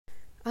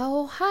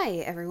Oh, hi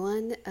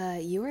everyone.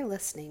 You are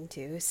listening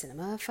to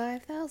Cinema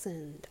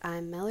 5000.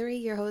 I'm Mallory,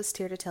 your host,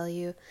 here to tell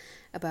you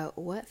about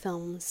what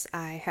films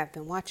I have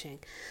been watching.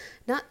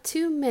 Not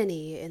too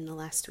many in the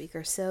last week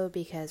or so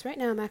because right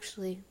now I'm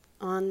actually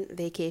on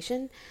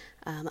vacation.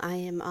 I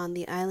am on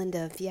the island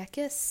of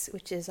Vieques,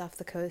 which is off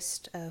the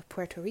coast of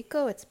Puerto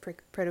Rico. It's a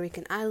Puerto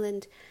Rican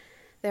island.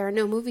 There are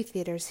no movie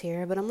theaters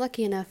here, but I'm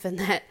lucky enough in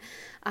that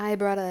I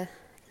brought a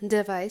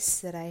device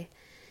that I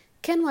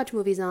can watch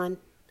movies on.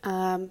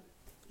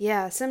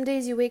 Yeah, some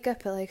days you wake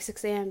up at like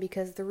 6 a.m.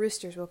 because the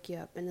roosters woke you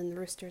up, and then the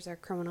roosters are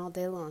crowing all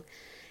day long.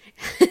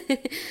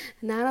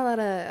 Not a lot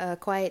of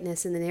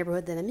quietness in the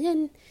neighborhood that I'm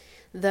in,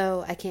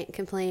 though I can't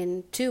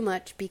complain too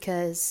much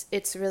because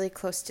it's really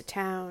close to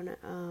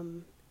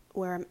town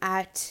where I'm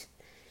at,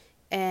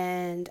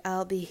 and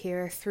I'll be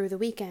here through the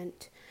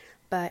weekend.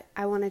 But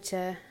I wanted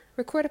to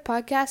record a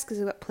podcast because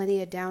I've got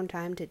plenty of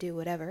downtime to do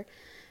whatever.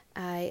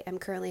 I am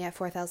currently at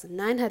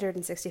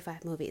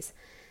 4,965 movies.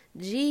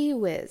 Gee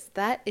whiz,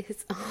 that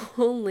is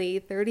only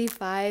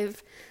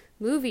 35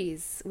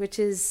 movies, which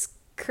is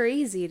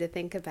crazy to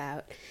think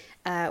about.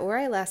 Where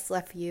I last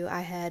left you,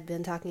 I had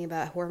been talking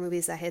about horror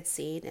movies I had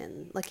seen,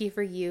 and lucky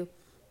for you,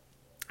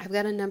 I've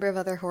got a number of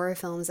other horror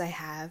films I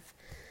have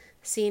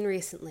seen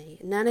recently.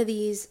 None of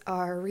these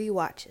are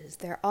rewatches,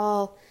 they're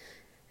all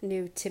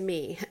new to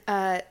me.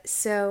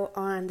 So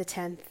on the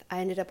 10th, I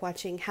ended up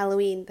watching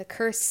Halloween, The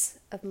Curse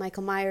of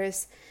Michael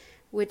Myers,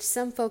 which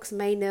some folks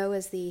may know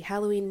as the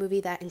Halloween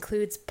movie that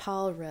includes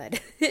Paul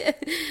Rudd.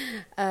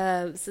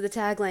 So the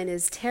tagline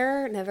is,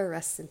 "Terror never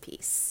rests in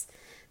peace."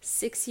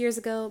 6 years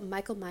ago,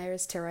 Michael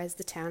Myers terrorized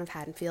the town of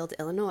Haddonfield,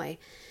 Illinois.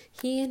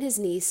 He and his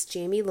niece,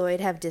 Jamie Lloyd,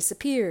 have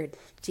disappeared.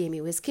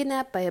 Jamie was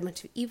kidnapped by a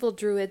bunch of evil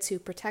druids who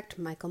protect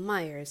Michael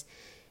Myers.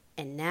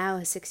 And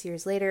now, 6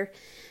 years later,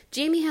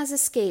 Jamie has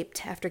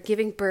escaped after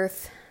giving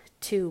birth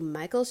to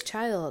Michael's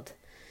child.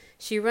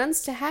 She runs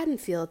to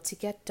Haddonfield to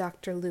get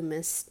Dr.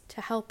 Loomis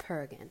to help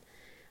her again.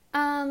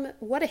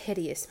 What a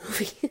hideous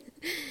movie.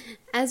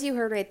 As you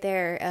heard right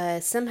there,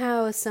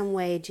 somehow, some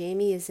way,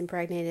 Jamie is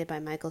impregnated by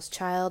Michael's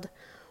child.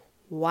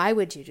 Why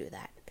would you do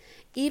that?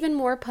 Even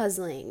more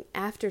puzzling,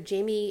 after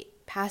Jamie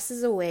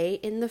passes away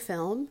in the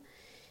film,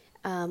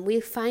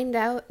 we find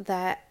out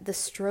that the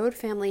Strode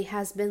family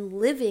has been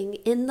living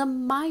in the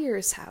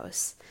Myers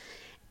house.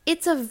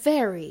 It's a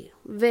very,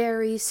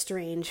 very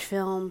strange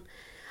film.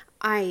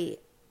 I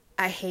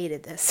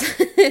hated this.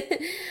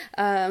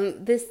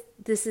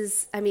 This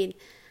is, I mean,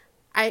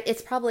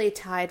 it's probably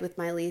tied with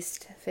my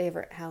least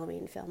favorite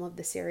Halloween film of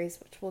the series,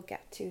 which we'll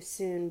get to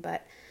soon,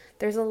 but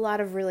there's a lot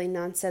of really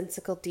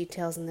nonsensical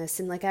details in this,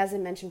 and like as I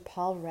mentioned,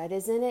 Paul Rudd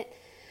is in it.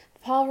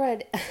 Paul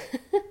Rudd,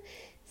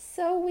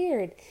 so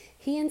weird.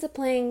 He ends up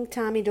playing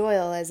Tommy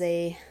Doyle as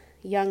a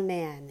young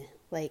man,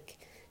 like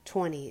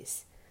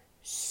 20s.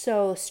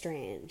 So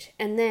strange.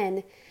 And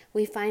then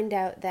we find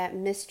out that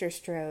Mr.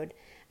 Strode,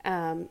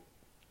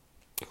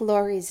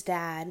 Laurie's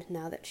dad,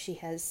 now that she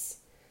has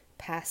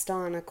passed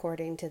on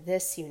according to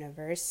this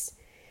universe,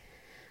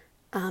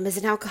 is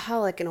an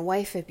alcoholic and a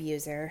wife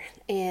abuser,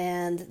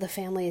 and the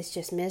family is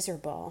just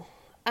miserable.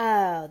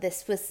 Oh,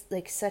 this was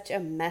like such a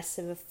mess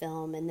of a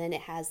film, and then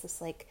it has this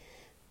like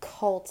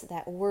cult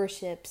that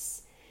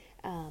worships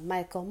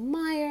Michael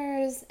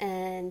Myers,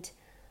 and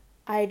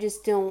I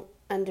just don't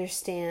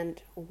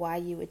understand why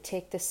you would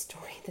take this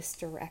story this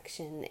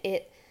direction.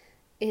 It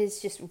is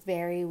just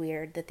very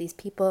weird that these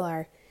people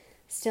are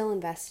still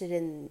invested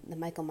in the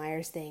Michael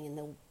Myers thing and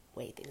the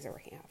way things are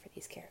working out for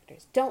these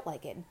characters. Don't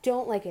like it.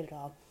 Don't like it at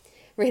all.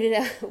 Rated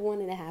at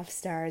 1.5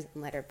 stars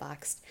on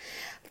Letterboxd.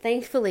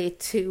 Thankfully,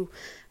 to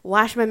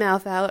wash my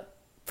mouth out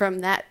from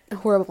that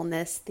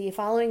horribleness, the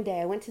following day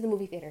I went to the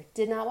movie theater.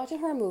 Did not watch a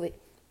horror movie.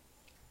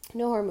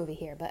 No horror movie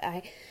here, but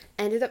I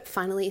ended up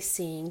finally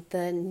seeing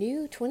the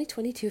new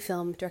 2022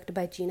 film directed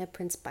by Gina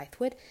Prince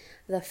Bythewood,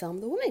 the film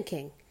The Woman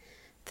King.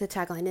 The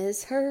tagline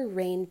is, "Her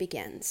reign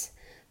begins."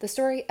 The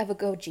story of a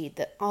Goji,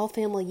 the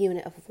all-family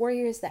unit of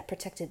warriors that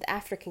protected the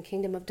African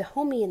kingdom of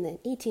Dahomey in the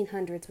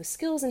 1800s with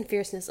skills and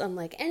fierceness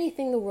unlike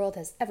anything the world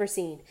has ever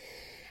seen.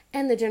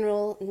 And the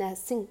General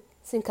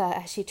Nasinka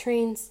as she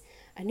trains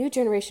a new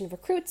generation of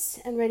recruits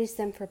and readies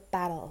them for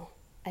battle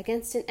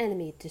against an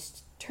enemy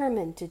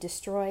determined to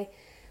destroy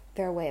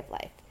their way of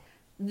life.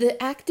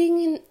 The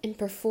acting and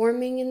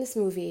performing in this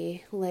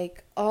movie,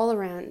 like all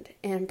around,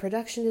 and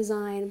production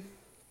design,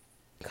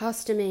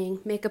 costuming,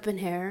 makeup, and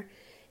hair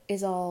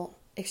is all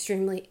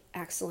extremely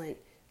excellent.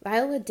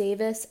 Viola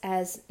Davis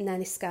as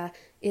Naniska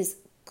is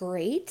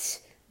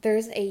great.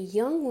 There's a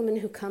young woman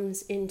who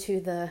comes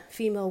into the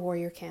female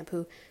warrior camp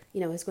who,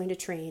 is going to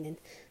train and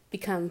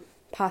become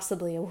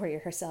possibly a warrior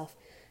herself.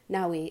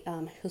 Nawi,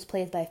 who's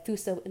played by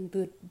Thuso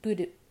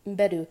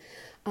Mbedu.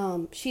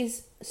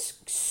 She's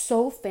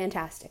so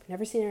fantastic.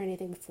 Never seen her in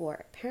anything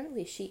before.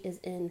 Apparently she is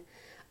in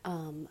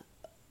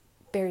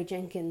Barry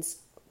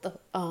Jenkins' the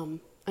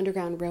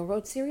Underground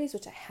Railroad series,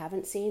 which I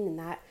haven't seen, and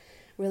that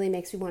really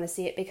makes me want to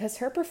see it because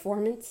her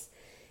performance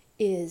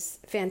is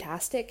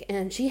fantastic,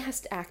 and she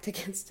has to act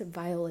against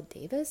Viola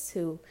Davis,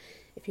 who,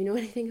 if you know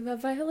anything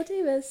about Viola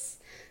Davis,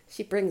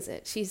 she brings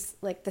it. She's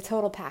like the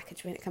total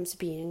package when it comes to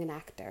being an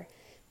actor.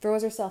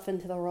 Throws herself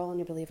into the role and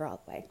you believe her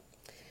all the way.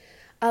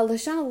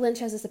 Lashana Lynch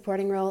has a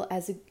supporting role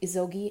as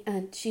Izogi,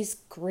 and she's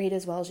great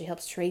as well. She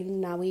helps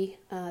train Nawi.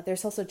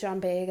 There's also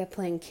John Boyega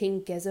playing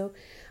King Gezo.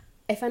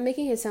 If I'm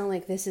making it sound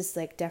like this is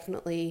like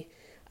definitely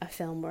a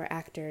film where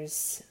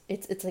actors,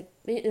 it's like,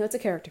 you know, it's a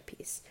character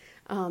piece.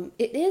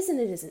 It is and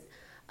it isn't.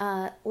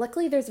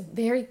 Luckily, there's a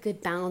very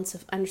good balance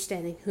of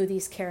understanding who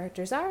these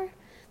characters are,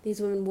 these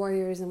women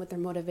warriors, and what their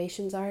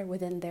motivations are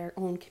within their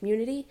own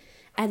community,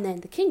 and then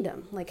the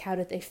kingdom, like how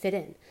did they fit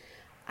in.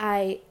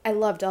 I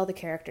loved all the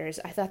characters.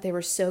 I thought they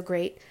were so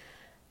great.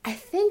 I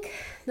think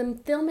the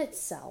film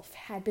itself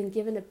had been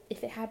given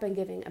if it had been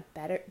given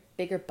a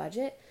bigger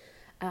budget,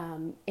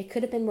 it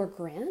could have been more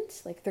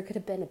grand. Like there could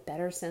have been a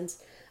better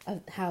sense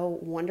of how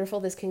wonderful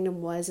this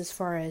kingdom was as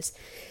far as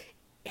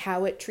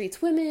how it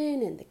treats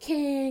women and the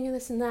king and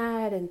this and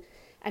that. And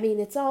I mean,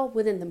 it's all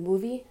within the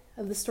movie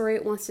of the story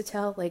it wants to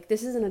tell. Like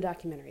this isn't a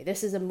documentary.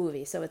 This is a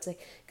movie. So it's like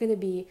going to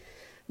be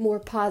more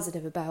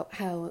positive about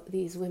how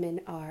these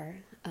women are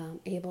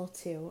able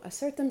to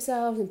assert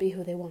themselves and be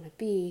who they want to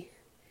be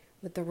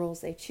with the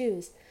roles they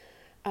choose.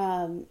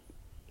 It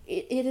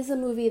is a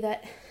movie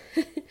that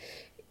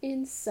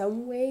in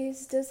some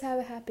ways does have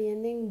a happy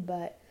ending,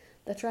 but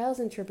the trials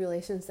and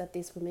tribulations that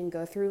these women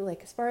go through,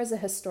 like as far as a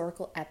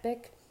historical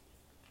epic,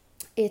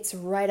 it's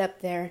right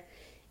up there,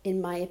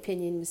 in my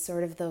opinion, with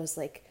sort of those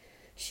like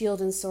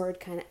shield and sword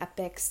kind of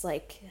epics.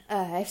 Like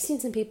I've seen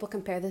some people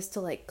compare this to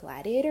like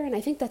Gladiator, and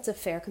I think that's a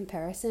fair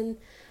comparison.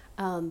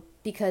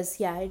 Because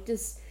yeah, I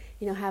just,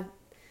 you know, have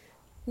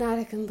not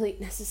a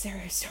complete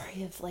necessary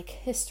story of like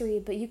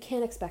history, but you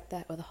can't expect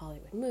that with a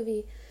Hollywood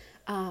movie.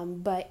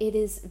 But it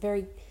is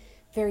very,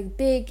 very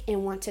big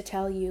and want to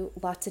tell you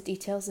lots of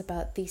details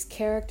about these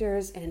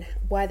characters and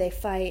why they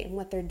fight and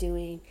what they're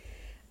doing.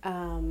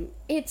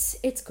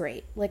 It's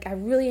great. Like I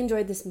really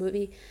enjoyed this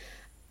movie.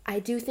 I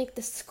do think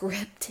the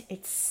script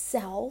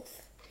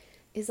itself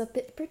is a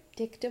bit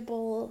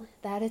predictable.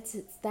 That is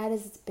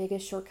its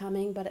biggest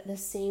shortcoming, but at the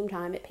same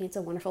time, it paints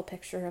a wonderful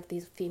picture of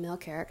these female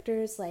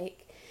characters.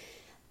 Like,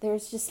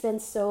 there's just been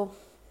so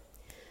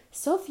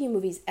few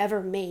movies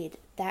ever made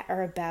that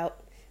are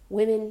about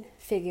women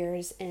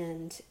figures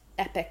and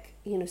epic,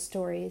 you know,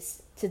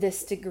 stories to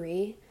this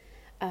degree.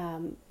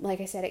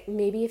 Like I said,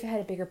 maybe if it had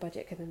a bigger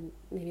budget, it could have been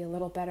maybe a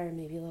little better,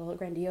 maybe a little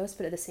grandiose,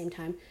 but at the same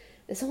time,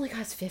 this only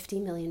cost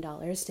 $50 million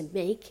to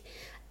make.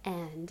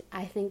 And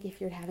I think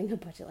if you're having a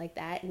budget like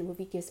that, and the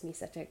movie gives me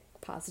such a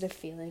positive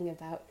feeling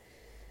about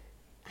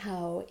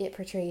how it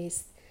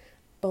portrays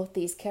both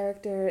these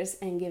characters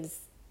and gives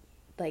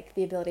like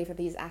the ability for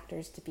these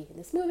actors to be in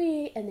this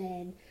movie. And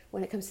then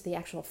when it comes to the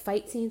actual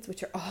fight scenes,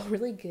 which are all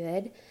really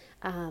good,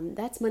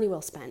 that's money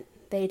well spent.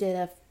 They did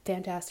a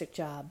fantastic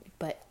job.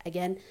 But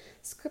again,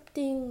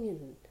 scripting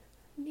and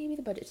maybe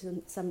the budget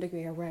to some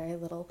degree are where I a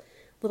little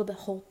bit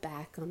hold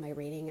back on my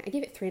rating. I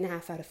give it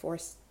 3.5 out of 4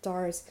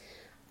 stars.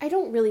 I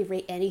don't really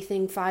rate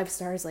anything 5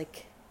 stars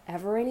like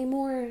ever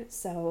anymore.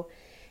 So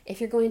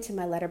if you're going to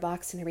my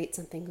Letterboxd and I rate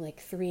something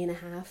like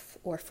 3.5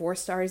 or 4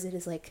 stars, it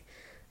is like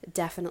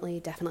definitely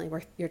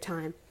worth your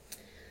time.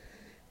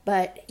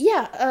 But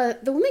yeah,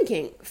 The Woman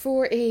King,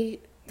 for a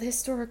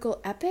historical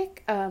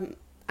epic,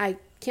 I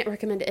can't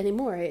recommend it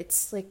anymore.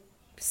 It's like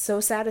so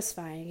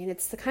satisfying, and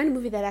it's the kind of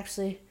movie that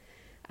actually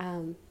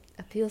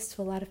appeals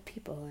to a lot of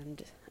people.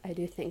 And I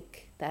do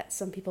think that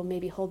some people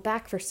maybe hold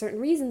back for certain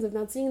reasons of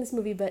not seeing this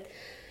movie, but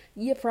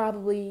you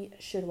probably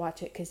should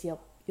watch it because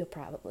you'll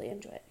probably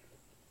enjoy it.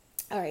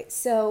 All right,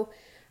 so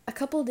a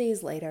couple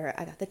days later,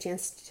 I got the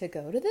chance to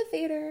go to the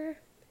theater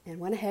and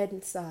went ahead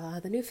and saw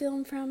the new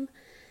film from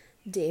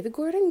David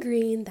Gordon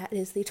Green. That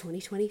is the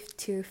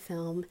 2022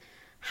 film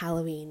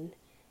Halloween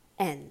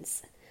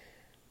Ends.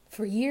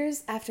 4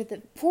 years after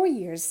the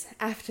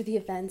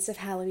events of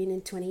Halloween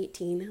in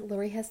 2018,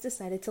 Laurie has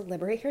decided to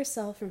liberate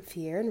herself from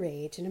fear and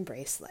rage and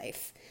embrace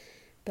life.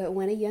 But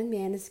when a young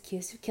man is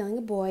accused of killing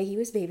a boy he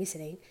was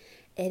babysitting,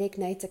 it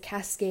ignites a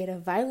cascade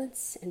of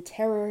violence and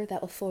terror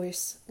that will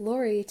force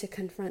Laurie to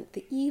confront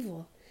the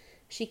evil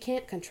she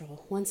can't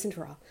control once and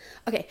for all.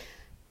 Okay,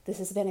 this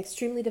has been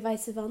extremely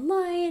divisive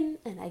online,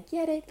 and I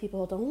get it.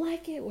 People don't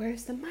like it.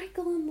 Where's the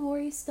Michael and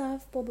Laurie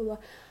stuff? Blah, blah, blah.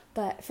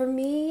 But for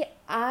me,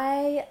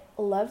 I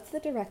loved the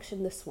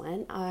direction this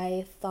went.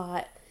 I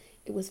thought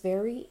it was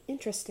very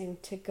interesting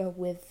to go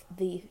with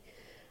the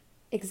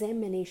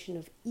examination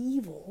of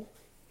evil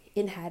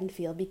in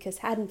Haddonfield, because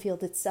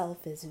Haddonfield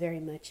itself is very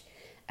much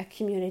a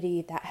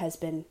community that has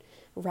been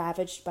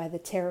ravaged by the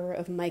terror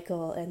of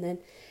Michael. And then,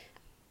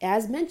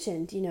 as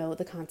mentioned, you know,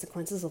 the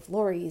consequences of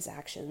Laurie's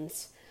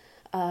actions.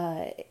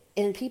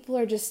 And people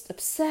are just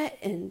upset,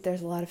 and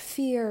there's a lot of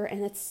fear,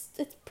 and it's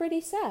pretty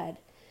sad.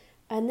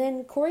 And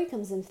then Corey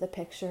comes into the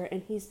picture,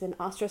 and he's been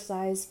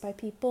ostracized by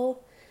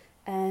people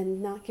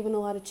and not given a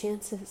lot of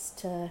chances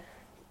to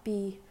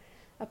be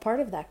a part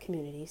of that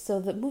community. So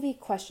the movie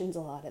questions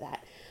a lot of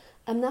that.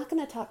 I'm not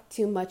going to talk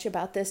too much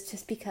about this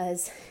just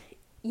because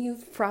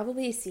you've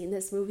probably seen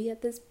this movie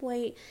at this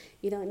point.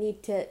 You don't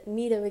need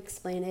me to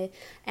explain it,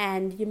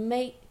 and you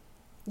may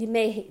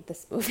hate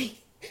this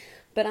movie,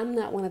 but I'm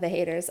not one of the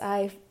haters.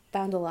 I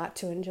found a lot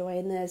to enjoy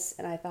in this,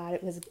 and I thought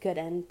it was a good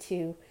end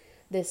to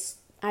this.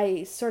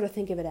 I sort of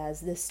think of it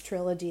as this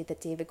trilogy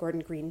that David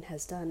Gordon Green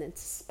has done.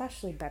 It's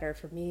especially better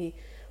for me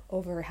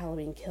over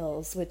Halloween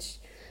Kills, which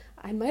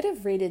I might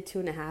have rated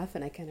 2.5,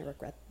 and I kind of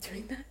regret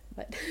doing that.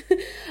 But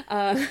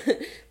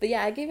but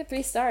yeah, I gave it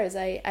 3 stars.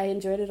 I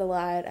enjoyed it a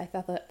lot. I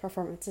thought the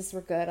performances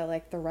were good. I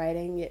liked the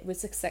writing. It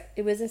was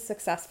a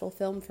successful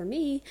film for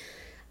me.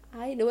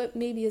 I know it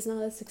maybe is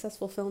not a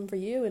successful film for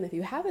you, and if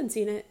you haven't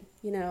seen it,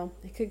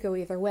 it could go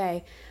either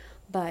way.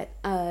 But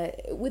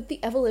with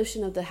the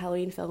evolution of the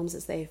Halloween films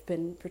as they've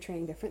been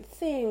portraying different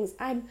things,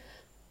 I'm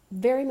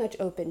very much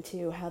open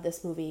to how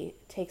this movie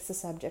takes the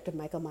subject of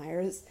Michael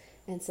Myers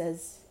and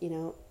says,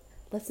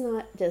 let's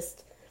not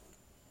just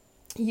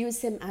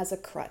use him as a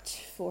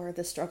crutch for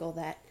the struggle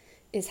that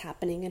is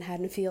happening in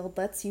Haddonfield.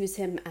 Let's use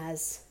him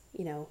as,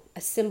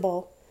 a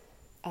symbol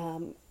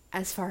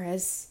as far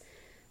as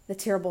the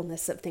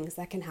terribleness of things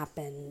that can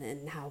happen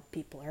and how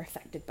people are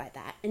affected by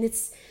that. And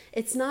it's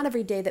not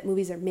every day that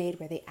movies are made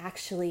where they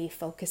actually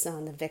focus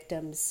on the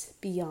victims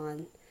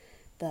beyond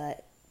the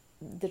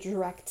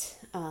direct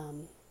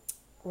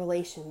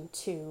relation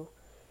to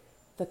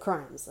the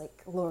crimes,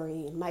 like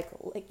Laurie and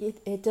Michael. Like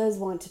it does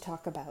want to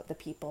talk about the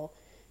people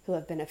who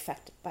have been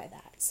affected by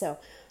that. So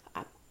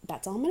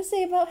that's all I'm going to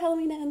say about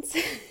Halloween Ends.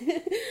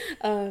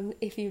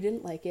 If you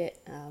didn't like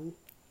it,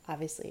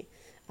 obviously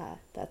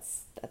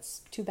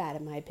that's too bad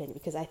in my opinion,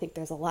 because I think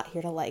there's a lot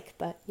here to like,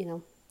 but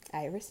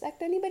I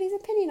respect anybody's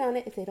opinion on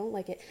it if they don't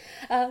like it.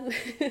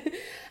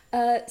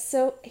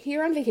 So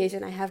here on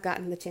vacation, I have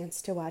gotten the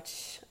chance to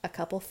watch a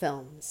couple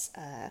films.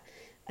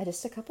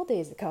 Just a couple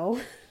days ago,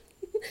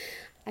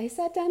 I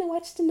sat down and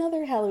watched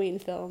another Halloween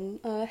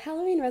film,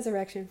 Halloween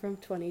Resurrection from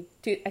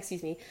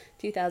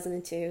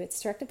 2002.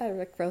 It's directed by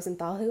Rick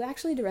Rosenthal, who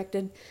actually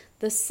directed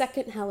the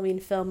second Halloween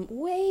film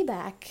way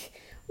back.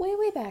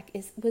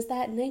 Was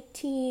that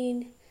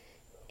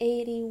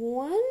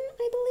 1981,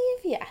 I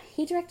believe? Yeah,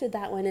 he directed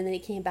that one, and then he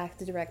came back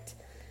to direct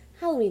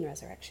Halloween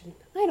Resurrection.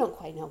 I don't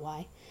quite know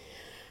why.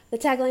 The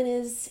tagline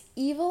is,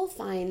 "Evil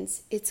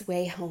finds its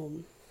way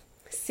home."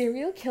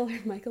 Serial killer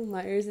Michael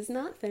Myers is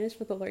not finished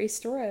with Laurie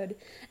Strode,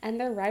 and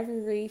their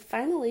rivalry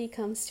finally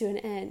comes to an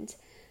end.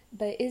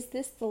 But is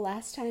this the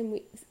last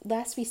we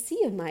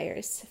see of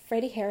Myers?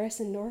 Freddie Harris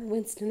and Nora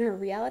Winston are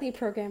reality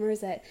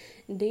programmers at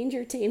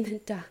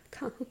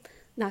Dangertainment.com.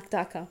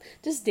 Not.com,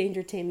 just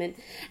Dangertainment,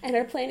 and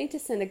are planning to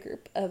send a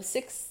group of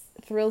 6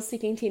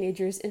 thrill-seeking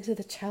teenagers into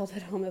the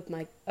childhood home of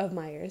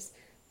Myers.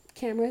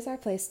 Cameras are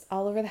placed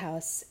all over the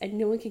house, and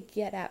no one can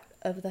get out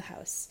of the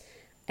house.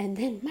 And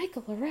then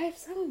Michael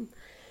arrives home.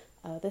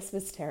 This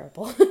was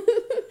terrible.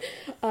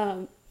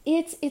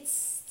 It's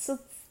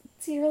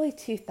the early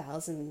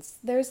 2000s.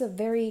 There's a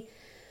very...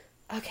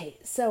 Okay,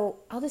 so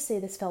I'll just say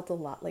this felt a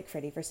lot like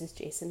Freddy vs.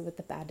 Jason, with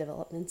the bad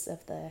developments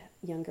of the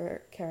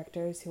younger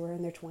characters who were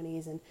in their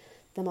 20s and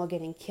them all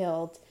getting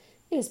killed.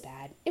 It was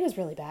bad. It was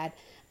really bad.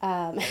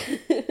 I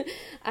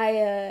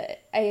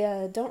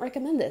don't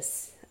recommend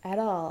this at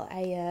all.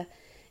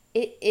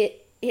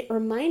 It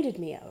reminded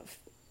me of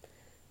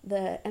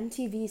the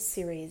MTV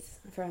series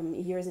from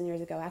years and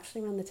years ago,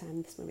 actually around the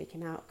time this movie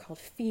came out, called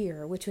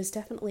Fear, which was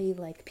definitely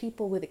like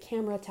people with a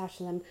camera attached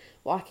to them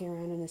walking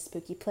around in a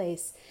spooky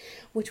place,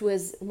 which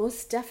was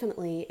most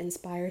definitely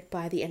inspired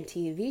by the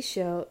MTV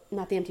show,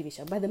 not the MTV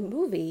show, by the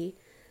movie,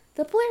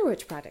 The Blair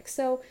Witch Project.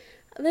 So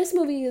this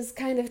movie is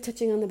kind of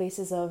touching on the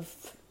basis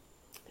of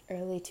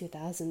early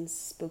 2000s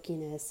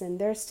spookiness, and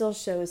there's still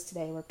shows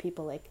today where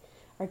people like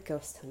are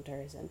ghost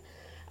hunters, and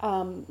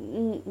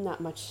not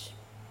much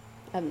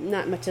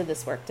of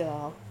this worked at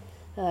all.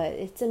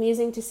 It's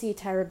amusing to see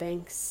Tyra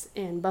Banks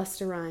and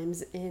Busta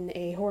Rhymes in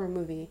a horror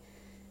movie,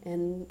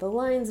 and the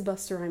lines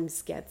Busta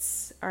Rhymes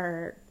gets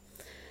are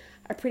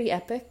pretty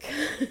epic.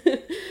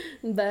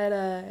 But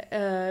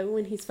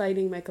when he's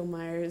fighting Michael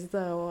Myers,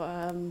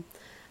 though,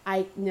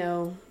 I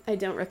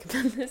don't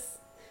recommend this.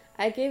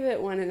 I gave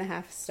it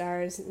 1.5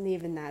 stars, and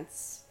even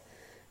that's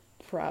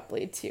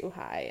probably too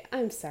high.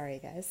 I'm sorry,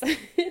 guys.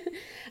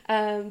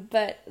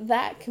 But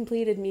that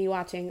completed me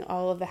watching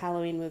all of the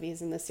Halloween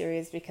movies in the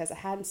series, because I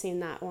hadn't seen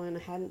that one, I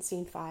hadn't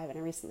seen 5, and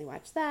I recently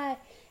watched that,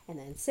 and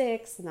then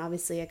 6, and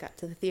obviously I got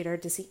to the theater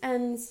to see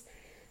Ends.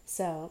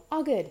 So,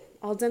 all good.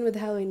 All done with the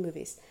Halloween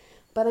movies.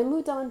 But I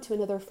moved on to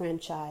another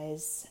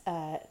franchise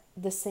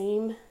the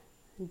same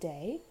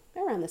day,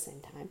 around the same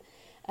time.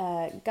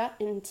 Got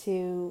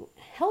into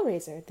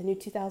Hellraiser, the new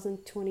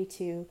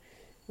 2022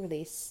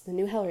 release, the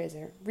new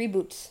Hellraiser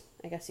reboot,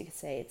 I guess you could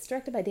say. It's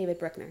directed by David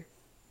Bruckner.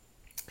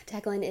 The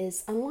tagline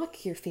is,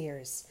 "Unlock your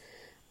fears.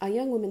 A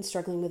young woman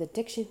struggling with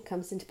addiction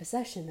comes into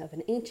possession of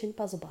an ancient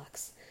puzzle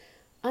box,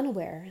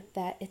 unaware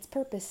that its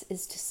purpose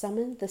is to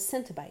summon the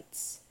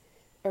Cenobites,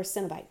 a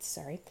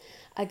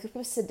group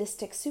of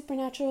sadistic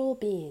supernatural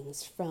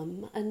beings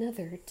from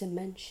another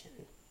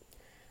dimension."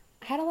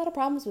 I had a lot of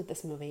problems with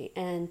this movie,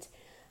 and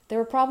There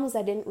were problems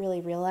I didn't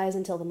really realize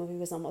until the movie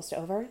was almost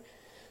over.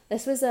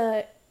 This was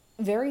a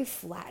very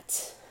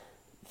flat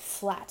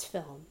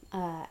film.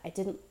 I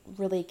didn't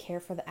really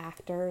care for the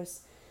actors.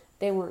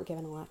 They weren't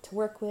given a lot to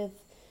work with.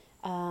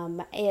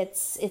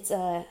 It's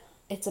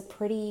a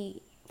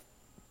pretty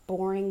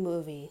boring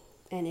movie,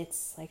 and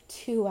it's like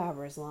 2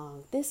 hours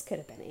long. This could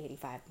have been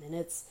 85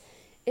 minutes.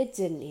 It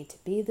didn't need to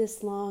be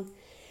this long.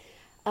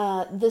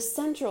 The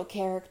central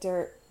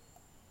character,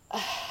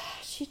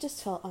 she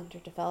just felt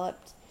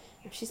underdeveloped.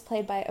 She's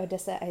played by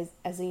Odessa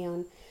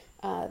Azion,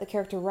 the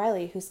character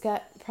Riley, who's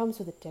got problems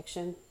with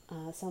addiction.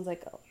 Sounds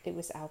like it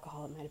was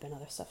alcohol. It might have been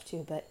other stuff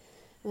too, but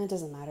it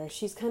doesn't matter.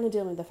 She's kind of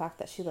dealing with the fact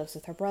that she lives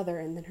with her brother,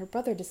 and then her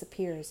brother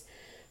disappears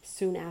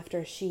soon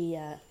after she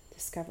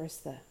discovers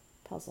the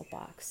puzzle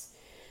box.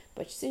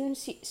 But soon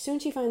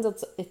she finds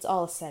out it's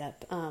all a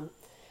setup.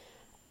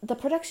 The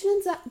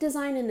production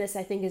design in this,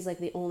 I think, is like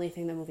the only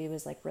thing the movie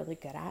was like really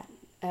good at.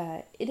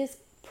 It is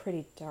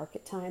pretty dark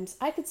at times.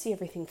 I could see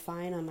everything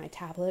fine on my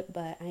tablet,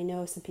 but I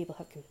know some people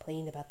have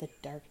complained about the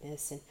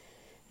darkness and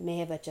may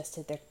have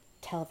adjusted their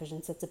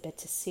television sets a bit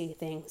to see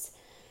things.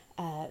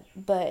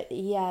 But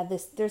yeah,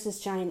 there's this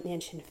giant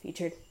mansion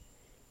featured.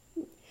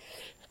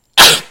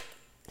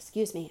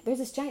 Excuse me. There's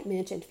this giant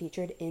mansion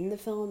featured in the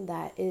film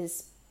that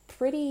is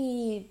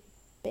pretty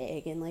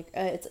big, and like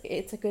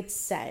it's a good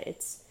set.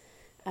 It's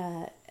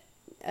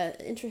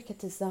intricate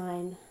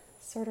design,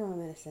 sort of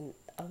reminiscent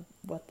of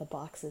what the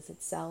box is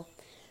itself.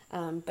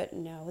 But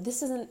no,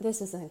 this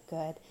isn't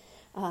good.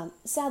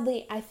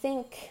 Sadly, I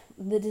think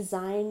the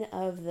design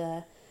of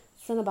the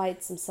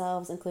Cenobites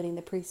themselves, including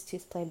the priest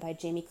who's played by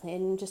Jamie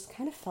Clayton, just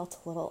kind of felt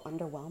a little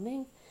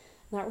underwhelming.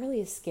 Not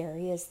really as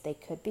scary as they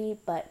could be,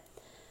 but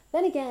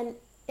then again,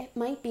 it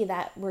might be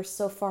that we're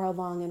so far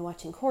along in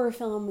watching horror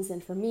films,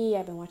 and for me,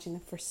 I've been watching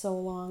them for so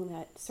long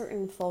that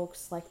certain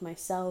folks like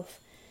myself,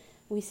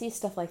 we see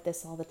stuff like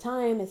this all the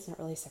time. It's not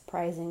really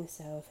surprising,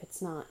 so if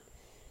it's not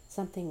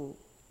something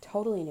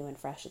totally new and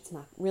fresh, it's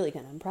not really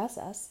going to impress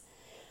us.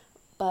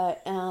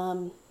 But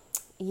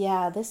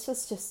yeah, this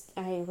was just,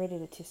 I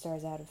rated it 2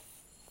 stars out of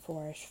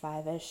 4-ish,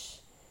 5-ish.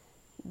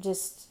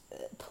 Just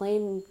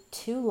plain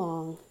too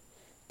long,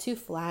 too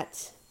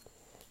flat,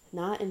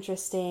 not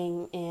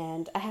interesting,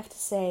 and I have to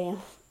say,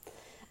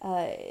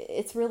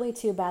 it's really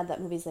too bad that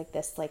movies like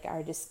this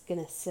are just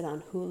gonna sit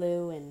on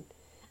Hulu, and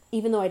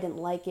even though I didn't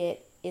like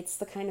it, it's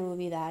the kind of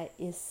movie that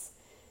is,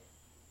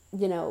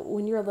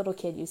 when you're a little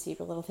kid, you see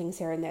little things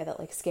here and there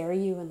that scare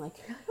you, and you're like,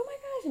 oh my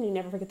gosh, and you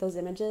never forget those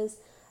images.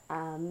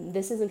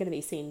 This isn't going to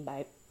be seen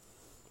by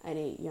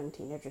any young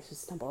teenagers who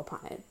stumble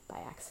upon it by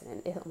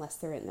accident, unless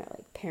they're in their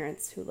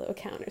parents' Hulu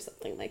account or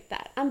something like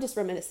that. I'm just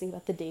reminiscing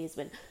about the days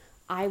when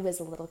I was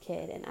a little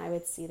kid and I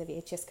would see the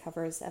VHS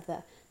covers of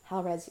the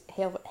Hellraiser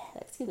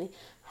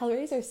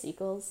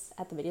sequels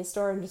at the video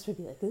store and just would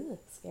be like, ugh,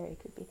 scary,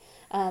 creepy.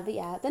 But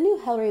yeah, the new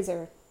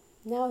Hellraiser,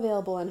 now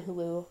available on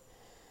Hulu.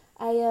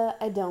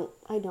 I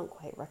don't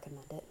quite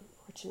recommend it,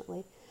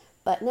 unfortunately.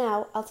 But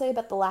now, I'll tell you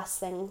about the last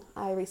thing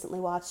I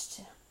recently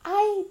watched.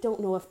 I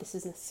don't know if this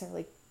is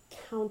necessarily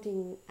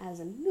counting as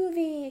a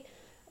movie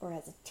or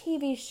as a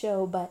TV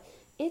show, but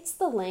it's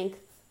the length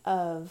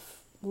of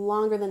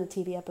longer than a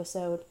TV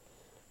episode.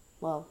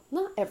 Well,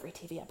 not every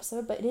TV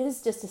episode, but it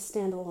is just a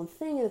standalone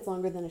thing, and it's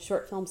longer than a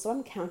short film, so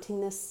I'm counting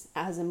this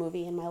as a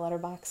movie in my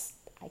letterbox,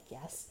 I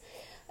guess.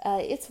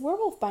 It's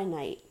Werewolf by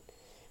Night,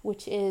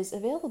 which is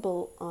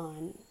available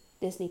on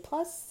Disney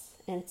Plus,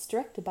 and it's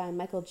directed by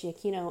Michael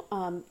Giacchino.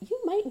 You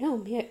might know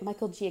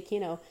Michael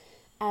Giacchino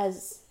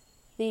as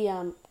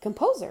the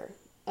composer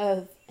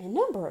of a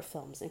number of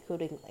films,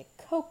 including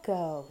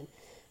Coco and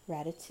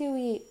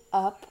Ratatouille,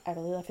 Up. I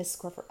really love his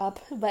score for Up,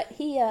 but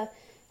he has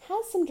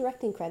some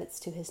directing credits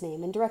to his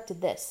name and directed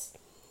this.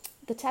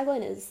 The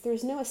tagline is,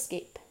 there's no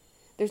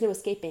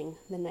escaping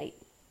the night.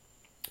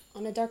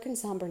 On a dark and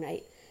somber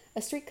night,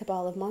 a street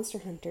cabal of monster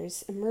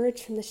hunters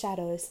emerge from the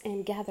shadows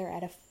and gather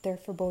at their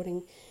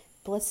foreboding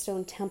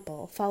Bloodstone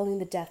Temple following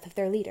the death of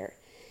their leader.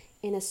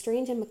 In a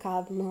strange and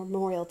macabre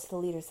memorial to the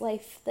leader's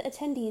life, the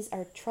attendees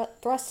are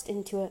thrust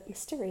into a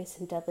mysterious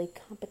and deadly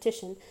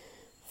competition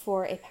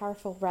for a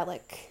powerful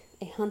relic,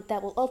 a hunt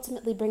that will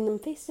ultimately bring them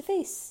face to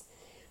face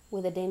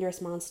with a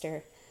dangerous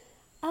monster.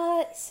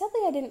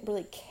 Sadly, I didn't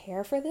really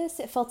care for this.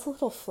 It felt a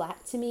little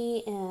flat to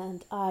me,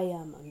 and I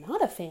am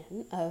not a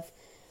fan of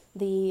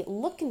the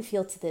look and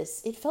feel to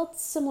this. It felt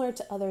similar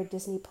to other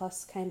Disney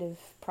Plus kind of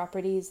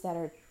properties that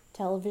are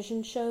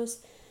television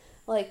shows.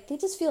 They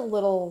just feel a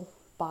little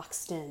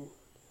boxed in,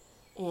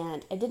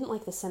 and I didn't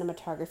like the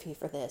cinematography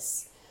for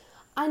this.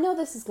 I know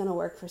this is going to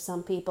work for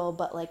some people,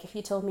 but if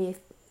you told me,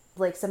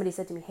 somebody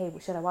said to me, hey,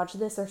 should I watch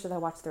this or should I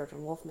watch the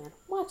original Wolfman?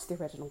 Watch the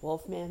original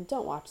Wolfman,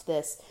 don't watch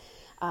this.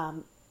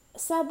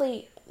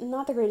 Sadly,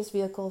 not the greatest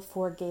vehicle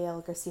for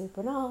Gael Garcia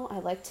Bernal. I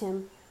liked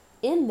him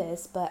in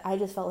this, but I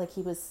just felt like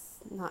he was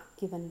not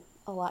given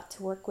a lot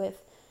to work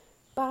with.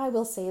 But I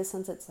will say,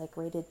 since it's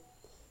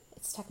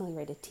it's technically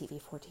rated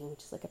TV-14,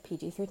 which is a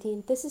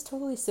PG-13, this is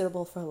totally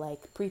suitable for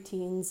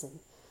preteens and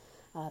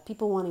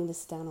people wanting to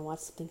sit down and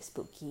watch something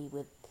spooky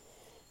with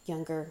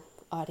younger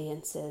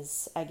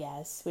audiences, I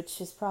guess,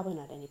 which is probably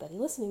not anybody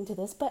listening to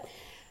this, but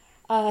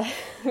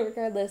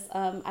regardless,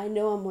 I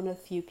know I'm one of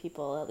the few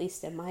people, at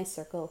least in my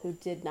circle, who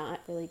did not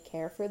really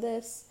care for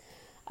this,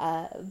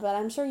 but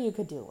I'm sure you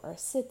could do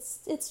worse.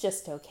 It's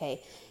just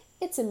okay.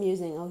 It's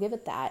amusing, I'll give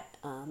it that,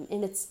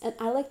 and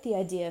I like the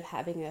idea of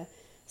having a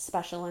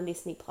special on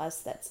Disney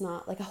Plus that's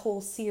not like a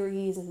whole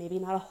series and maybe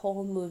not a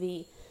whole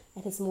movie.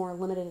 It is more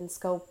limited in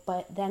scope,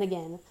 but then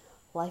again,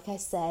 like I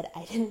said,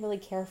 I didn't really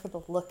care for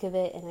the look of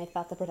it, and I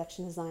thought the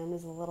production design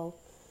was a little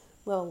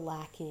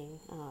lacking,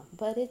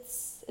 but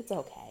it's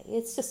okay.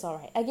 It's just all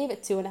right. I gave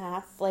it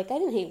 2.5. Like, I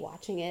didn't hate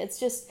watching it. It's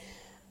just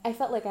I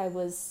felt like I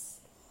was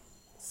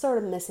sort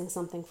of missing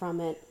something from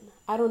it.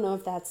 I don't know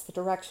if that's the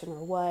direction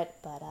or what,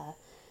 but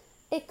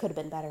it could have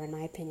been better in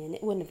my opinion.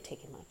 It wouldn't have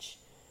taken much.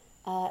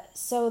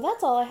 So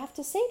that's all I have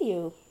to say to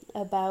you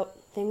about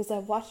things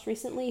I've watched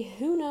recently.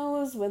 Who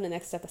knows when the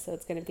next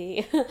episode's going to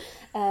be.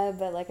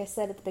 But like I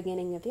said at the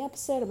beginning of the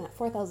episode, I'm at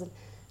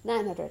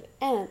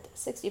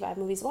 4,965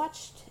 movies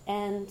watched,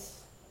 and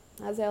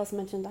as I also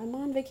mentioned, I'm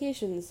on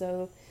vacation,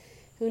 so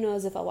who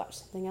knows if I'll watch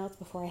something else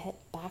before I head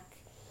back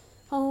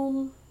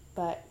home.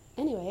 But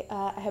anyway,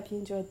 I hope you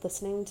enjoyed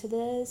listening to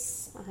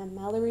this. I'm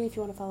Mallory, if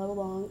you want to follow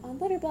along on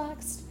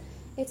Letterboxd.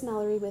 It's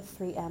Mallory with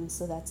 3 M's,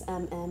 so that's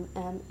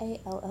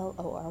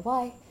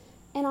MMMALLORY.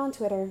 And on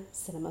Twitter,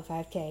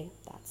 Cinema5K.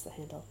 That's the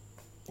handle.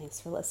 Thanks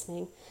for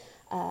listening.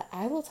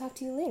 I will talk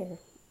to you later.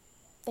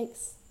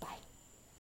 Thanks. Bye.